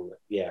strong,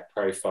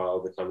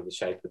 profile, the kind of the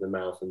shape of the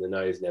mouth and the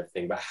nose and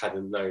everything, but I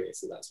hadn't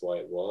noticed that's why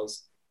it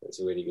was. That's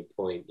a really good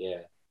point.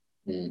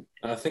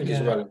 I think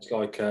as well, it's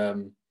like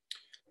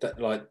that,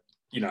 like,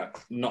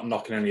 not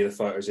knocking any of the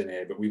photos in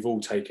here, but we've all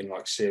taken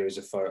like series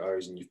of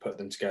photos and you've put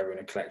them together in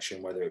a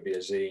collection, whether it be a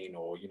zine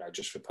or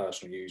just for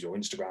personal use or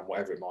Instagram,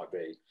 whatever it might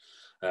be.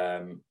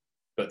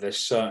 But there's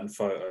certain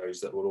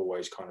photos that will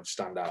always kind of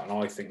stand out, and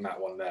I think that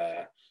one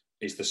there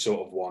is the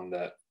sort of one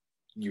that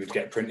you would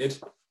get printed.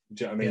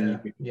 Do you know what I mean?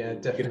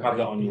 Definitely. You could have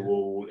that on your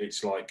wall.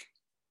 It's like,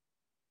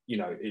 you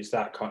know, it's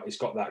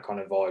got that kind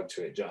of vibe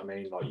to it. Do you know what I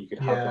mean? Like you could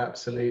have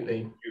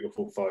absolutely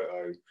beautiful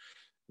photo,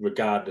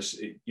 regardless,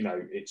 you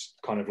know, it's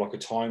kind of like a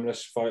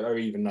timeless photo,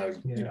 even though,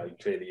 you know,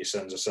 clearly your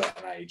son's a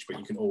certain age, but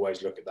you can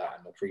always look at that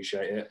and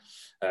appreciate it.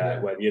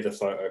 Where the other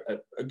photo,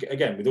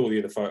 again, with all the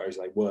other photos,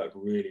 they work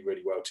really,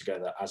 really well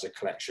together as a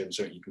collection,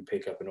 so you can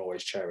pick up and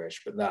always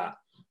cherish. But that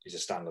is a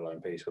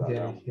standalone piece.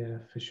 Yeah,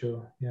 for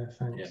sure. Yeah,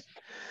 thanks.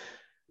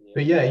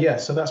 But yeah,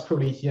 so that's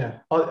probably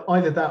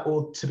either that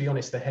or, to be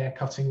honest, the hair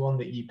cutting one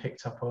that you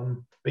picked up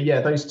on. But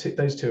yeah, those two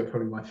are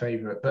probably my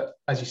favorite. But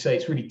as you say,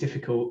 it's really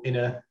difficult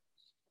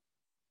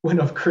when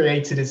I've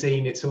created a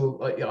zine. It's all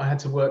like I had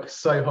to work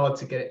so hard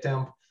to get it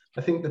down.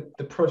 I think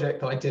the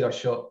project that I did, I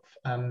shot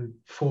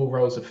 4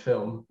 rolls of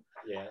film,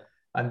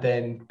 and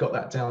then got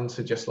that down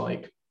to just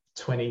like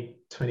 20,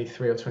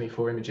 23 or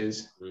 24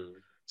 images.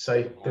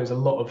 So there's a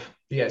lot of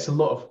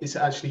it's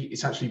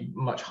actually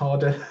much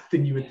harder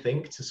than you would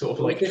think to sort of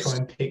like try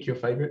and pick your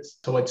favorites.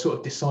 So I'd sort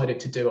of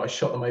decided I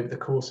shot them over the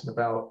course of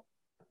about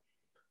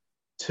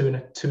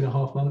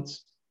 2.5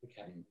 months.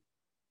 Okay,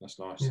 that's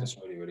nice. That's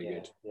really, really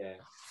good. Yeah,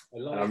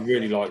 and I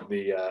really like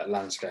the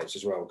landscapes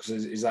as well,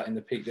 because is that in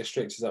the Peak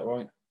District? Is that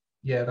right?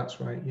 Yeah,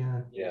 that's right.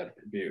 Yeah,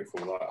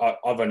 beautiful. Like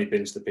I've only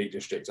been to the Peak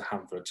District a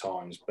handful of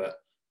times, but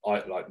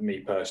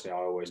me personally,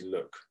 I always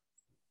look.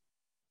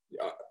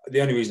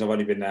 The only reason I've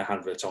only been there a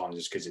handful of times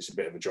is because it's a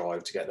bit of a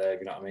drive to get there, if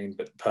you know what I mean?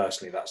 But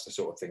personally, that's the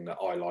sort of thing that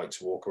I like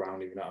to walk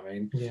around, if you know what I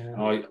mean? Yeah.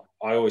 And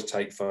I always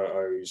take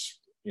photos,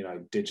 you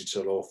know,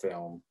 digital or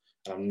film,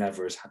 and I'm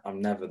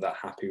never that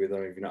happy with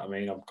them, if you know what I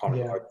mean? I'm kind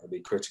of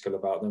overly critical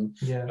about them.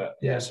 But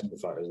some of the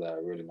photos there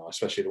are really nice,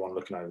 especially the one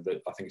looking over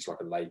I think it's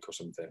like a lake or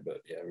something,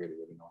 but yeah, really,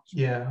 really nice.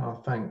 Yeah,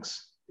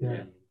 thanks.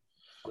 Yeah.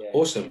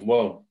 Awesome.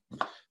 Well,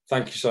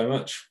 thank you so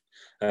much.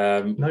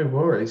 No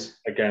worries.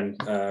 Again,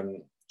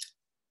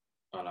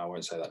 oh no, I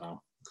won't say that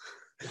now.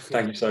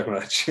 Thank you so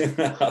much.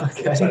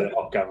 Okay. Say that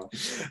off camera.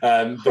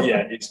 But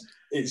yeah,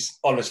 it's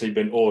honestly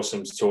been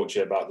awesome to talk to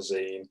you about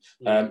the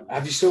zine.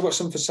 Have you still got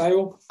some for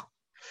sale?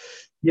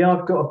 Yeah,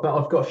 I've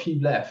got a few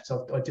left.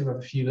 I do have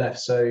a few left.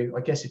 So I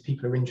guess if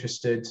people are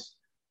interested,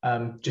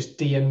 just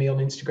DM me on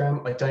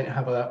Instagram. I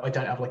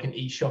don't have like an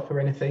e-shop or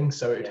anything,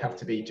 so it would have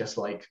to be just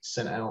like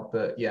sent out.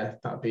 But yeah,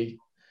 that'd be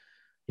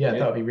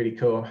really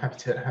cool. I'm happy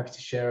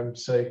to share them.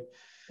 So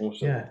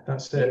awesome. Yeah,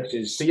 that's it.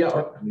 But yeah,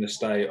 I'm going to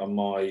stay on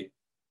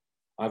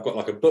I've got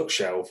like a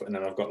bookshelf, and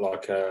then I've got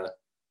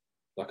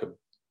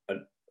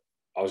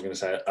I was going to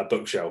say a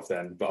bookshelf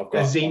then, but I've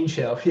got a zine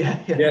shelf.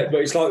 Yeah, but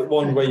it's like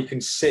one where you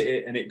can sit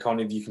it, and it kind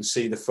of, you can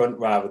see the front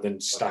rather than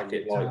stack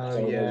it like.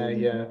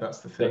 That's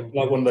the thing.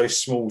 Like one of those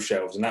small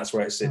shelves, and that's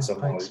where it sits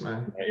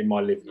in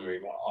my living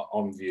room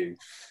on view.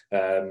 So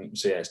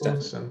yeah, it's definitely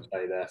awesome.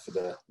 Stay there for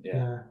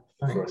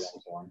for a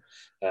long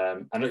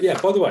time. And yeah,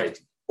 by the way,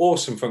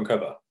 awesome front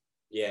cover.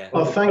 Yeah.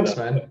 Oh, thanks,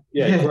 man.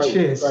 Yeah, great,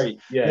 cheers. Great.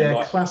 Yeah,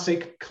 like,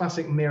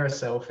 classic mirror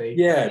selfie.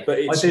 Yeah, but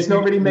there's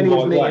not really many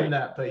of me in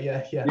that, but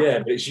yeah. Yeah,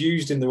 but it's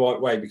used in the right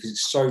way because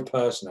it's so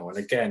personal. And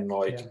again,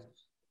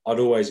 I'd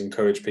always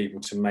encourage people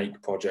to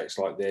make projects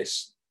like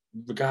this,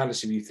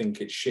 regardless if you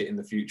think it's shit in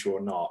the future or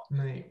not.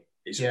 Mate.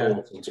 It's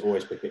awesome to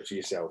always pick it for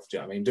yourself. Do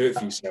you know what I mean? Do it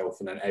for yourself,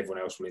 and then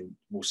everyone else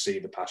will see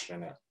the passion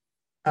in it.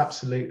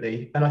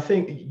 Absolutely. And I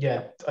think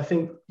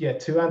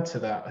to add to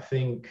that, I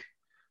think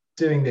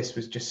doing this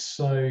was just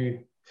so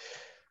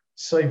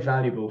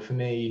valuable for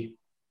me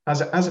as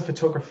a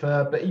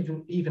photographer, but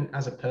even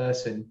as a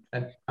person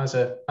and as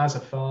a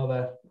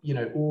father, you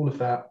know, all of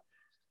that,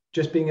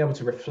 just being able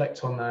to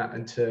reflect on that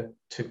and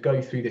to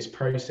go through this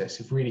process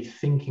of really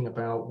thinking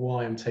about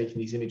why I'm taking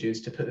these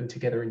images, to put them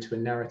together into a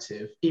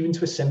narrative, even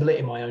to assemble it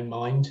in my own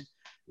mind,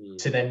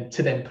 to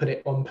then put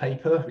it on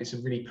paper. It's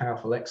a really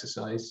powerful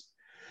exercise.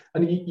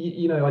 And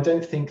you know, I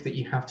don't think that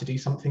you have to do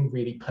something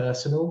really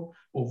personal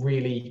or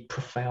really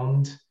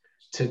profound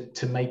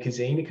to make a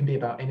zine. It can be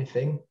about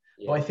anything.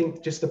 But I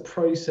think just the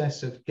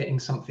process of getting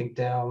something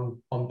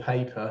down on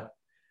paper,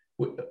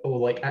 or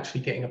like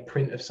actually getting a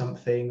print of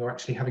something, or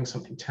actually having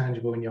something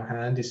tangible in your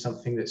hand, is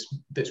something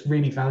that's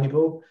really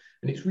valuable.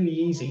 And it's really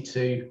easy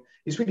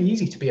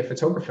to be a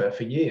photographer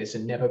for years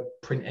and never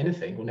print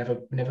anything, or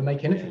never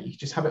make anything. You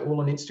just have it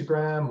all on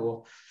Instagram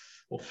or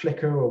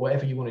Flickr or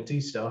whatever you want to do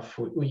stuff,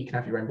 or you can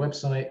have your own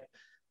website.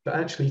 But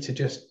actually to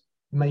just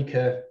make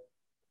a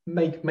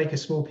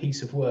small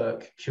piece of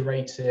work,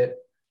 curate it,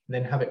 and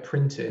then have it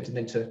printed, and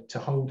then to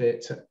hold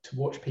it, to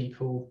watch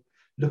people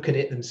look at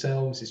it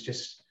themselves, is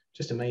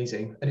just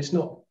amazing. And it's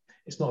not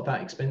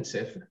that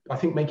expensive. I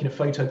think making a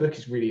photo book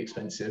is really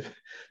expensive.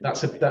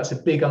 That's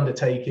a big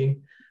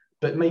undertaking.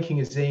 But making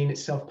a zine,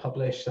 it's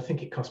self-published. I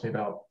think it cost me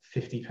about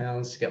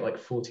 £50 to get like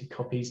 40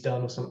 copies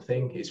done or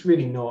something. It's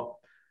really not.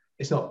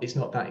 It's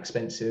not that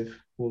expensive,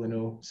 all in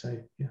all. So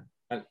yeah.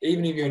 And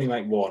even if you only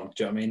make one, do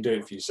you know what I mean? Do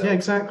it for yourself. Yeah,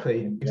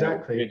 exactly. Give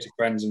it to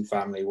friends and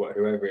family,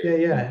 whoever it is.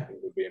 Yeah. It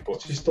would be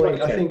important. It's just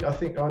like, I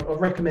think I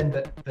recommend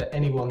that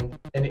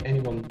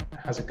anyone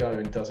has a go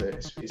and does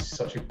it. It's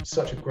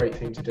such a great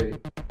thing to do.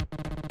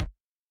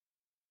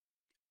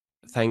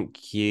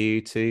 Thank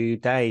you to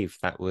Dave.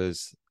 That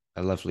was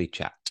a lovely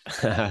chat.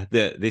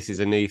 This is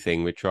a new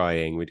thing we're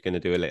trying. We're going to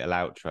do a little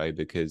outro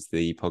because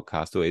the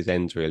podcast always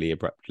ends really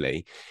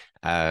abruptly,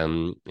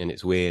 and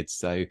it's weird.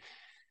 So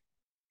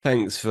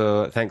thanks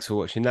for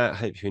watching that.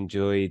 Hope you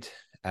enjoyed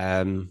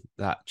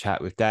that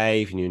chat with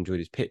Dave and you enjoyed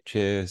his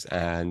pictures.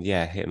 And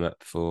yeah, hit him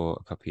up for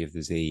a copy of the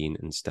zine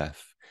and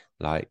stuff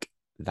like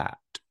that.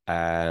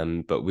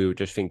 But we were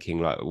just thinking,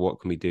 like,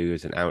 what can we do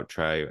as an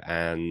outro?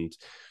 And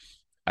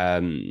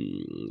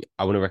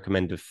I want to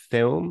recommend a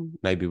film.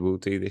 Maybe we'll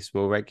do this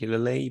more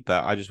regularly,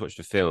 but I just watched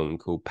a film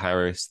called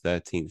Paris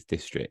 13th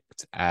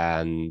District,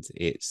 and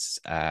it's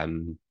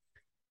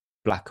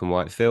black and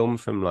white film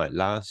from like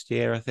last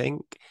year, I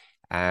think.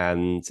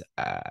 And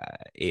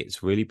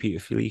it's really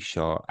beautifully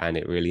shot, and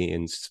it really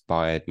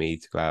inspired me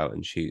to go out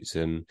and shoot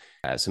some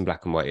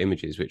black and white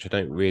images, which I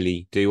don't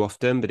really do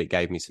often, but it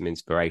gave me some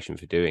inspiration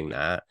for doing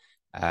that.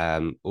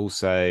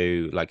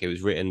 Also, like, it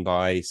was written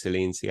by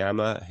Celine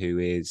Sciamma, who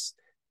is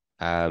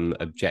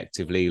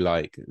objectively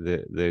like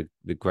the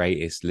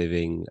greatest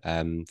living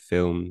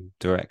film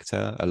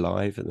director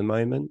alive at the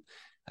moment.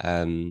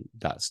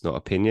 That's not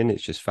opinion,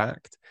 it's just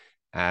fact.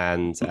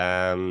 And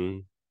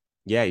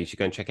yeah, you should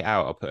go and check it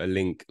out. I'll put a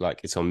link,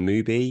 like, it's on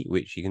Mubi,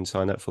 which you can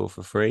sign up for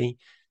free.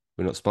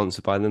 We're not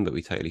sponsored by them, but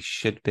we totally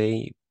should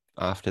be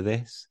after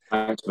this.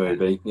 Thanks,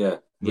 Mubi. Yeah,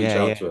 reach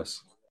out to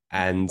us.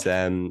 And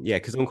yeah,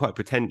 because I'm quite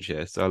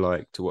pretentious, I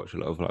like to watch a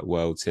lot of like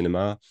world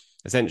cinema.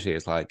 Essentially,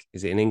 it's like,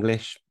 is it in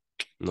English?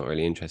 I'm not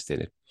really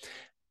interested.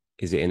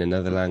 Is it in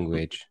another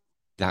language?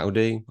 That'll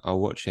do. I'll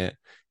watch it.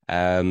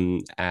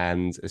 And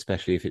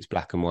especially if it's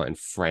black and white and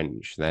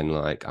French, then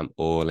like I'm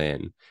all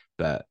in.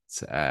 But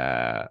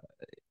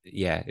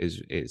yeah,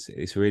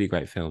 it's a really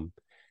great film.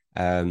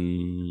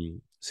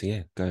 So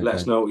yeah, let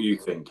us know what you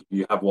think. If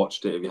you have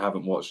watched it, if you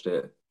haven't watched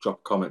it, drop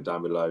a comment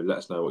down below. Let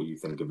us know what you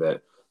think of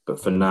it.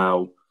 But for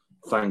now,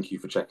 thank you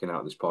for checking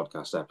out this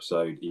podcast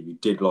episode. If you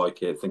did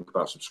like it, think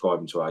about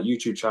subscribing to our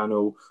YouTube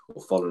channel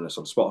or following us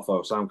on Spotify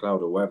or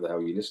SoundCloud or wherever the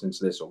hell you're listening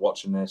to this or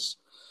watching this.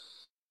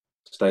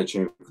 Stay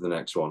tuned for the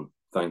next one.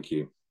 Thank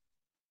you.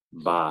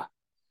 Bye.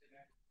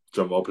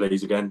 Drum roll,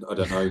 please, again. I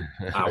don't know.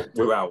 Out.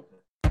 We're out.